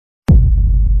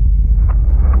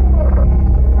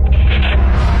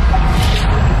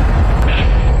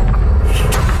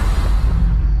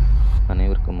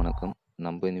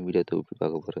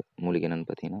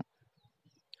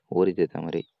ஓரித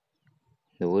தாமரை.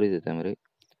 இந்த ஓரித தாமரை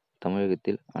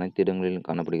தமிழகத்தில் அனைத்து இடங்களிலும்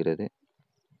காணப்படுகிறது.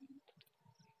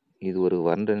 இது ஒரு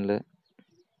வறண்ட நில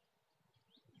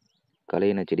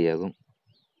கலையின செடியாகும்.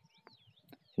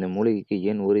 இந்த மூலிகைக்கு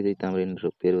ஏன் ஓரிதை தாமரை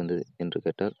என்ற பெயர் வந்தது என்று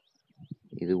கேட்டால்,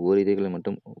 இது ஓரிதைகளை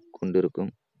மட்டும்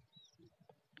கொண்டிருக்கும்.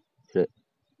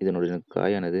 இதனுடைய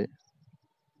காயானது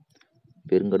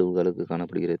பெருங்கடுவுகளுக்கு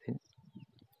காணப்படுகிறது.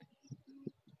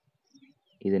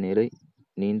 இதன் இலை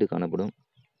நீண்டு காணப்படும்.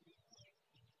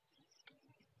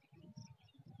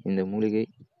 இந்த மூலிகை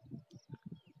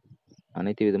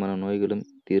அனைத்து விதமான நோய்களும்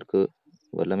தீர்க்க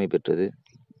வல்லமை பெற்றது.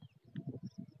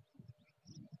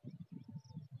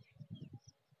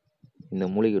 இந்த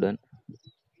மூலிகையுடன்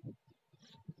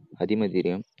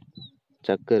அதிமதுரம்,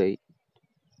 சர்க்கரை,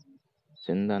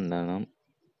 செஞ்சந்தனம்,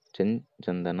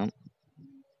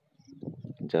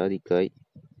 ஜாதிக்காய்,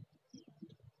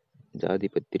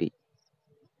 ஜாதிபத்திரி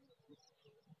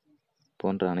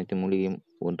போன்ற அனைத்து மூலிகையும்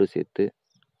ஒன்று சேர்த்து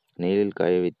நெய்லில்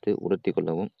காய வைத்து உலர்த்தி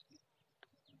கொள்ளவும்.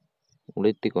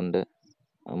 உலர்த்தி கொண்ட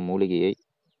அம்மூலிகையை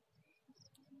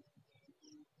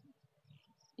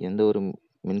எந்த ஒரு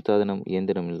மின்சாதனம்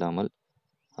இயந்திரம் இல்லாமல்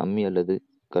அம்மி அல்லது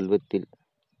கல்வத்தில்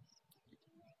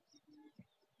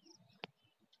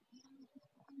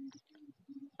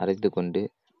அரைத்து கொண்டு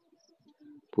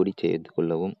பொடி செய்து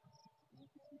கொள்ளவும்.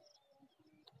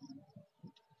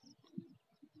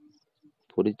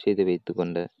 பொடி செய்து வைத்து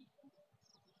கொண்ட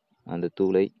அந்த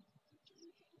தூளை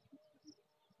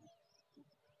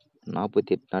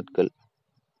 48 நாட்கள்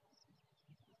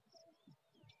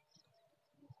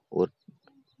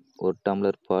ஒரு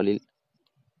டம்ளர் பாலில்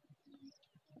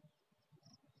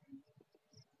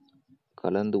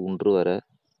கலந்து உண்டு வர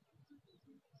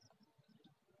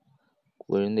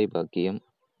குழந்தை பாக்கியம்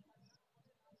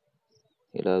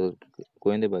இல்லாதவர்களுக்கு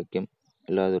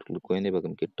குழந்தை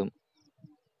பாக்கியம் கிட்டும்.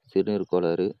 சிறுநீர்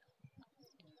கோளாறு,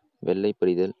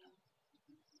 வெள்ளைப்படிதல்,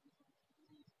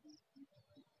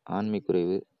 ஆண்மை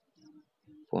குறைவு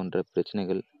போன்ற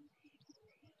பிரச்சனைகள்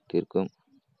தீர்க்கும்.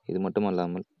 இது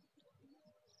மட்டுமல்லாமல்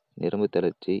நரம்பு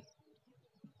தளர்ச்சி,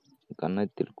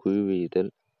 கன்னத்தில் குழி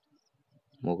விழுதல்,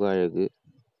 முக அழகு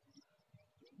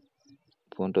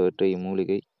போன்றவற்றை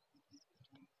இம்மூலிகை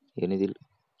எளிதில்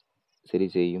சரி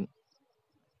செய்யும்.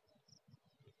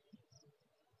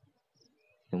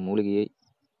 இம்மூலிகையை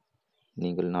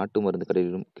நீங்கள் நாட்டு மருந்து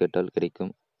கடையிலும் கேட்டால்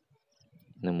கிடைக்கும்.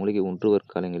 இந்த மூலிகை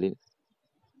ஒன்றுவர் காலங்களில்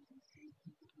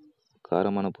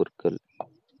காரமான பொருட்கள்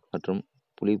மற்றும்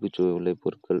புளிப்பு சுவை உள்ள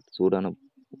பொருட்கள், சூடான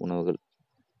உணவுகள்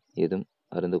எதுவும்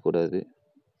அருந்தக்கூடாது.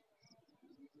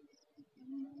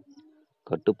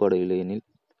 கட்டுப்பாடு இல்லையெனில்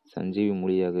சஞ்சீவி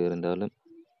மூலிகையாக இருந்தாலும்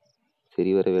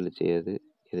சரிவர வேலை செய்யாது.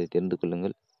 இதை தெரிந்து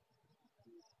கொள்ளுங்கள்.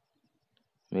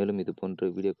 மேலும் இது போன்ற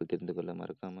வீடியோக்கள் தெரிந்து கொள்ள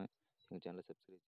மறக்காமல் எங்கள் சேனலை சப்ஸ்கிரைப்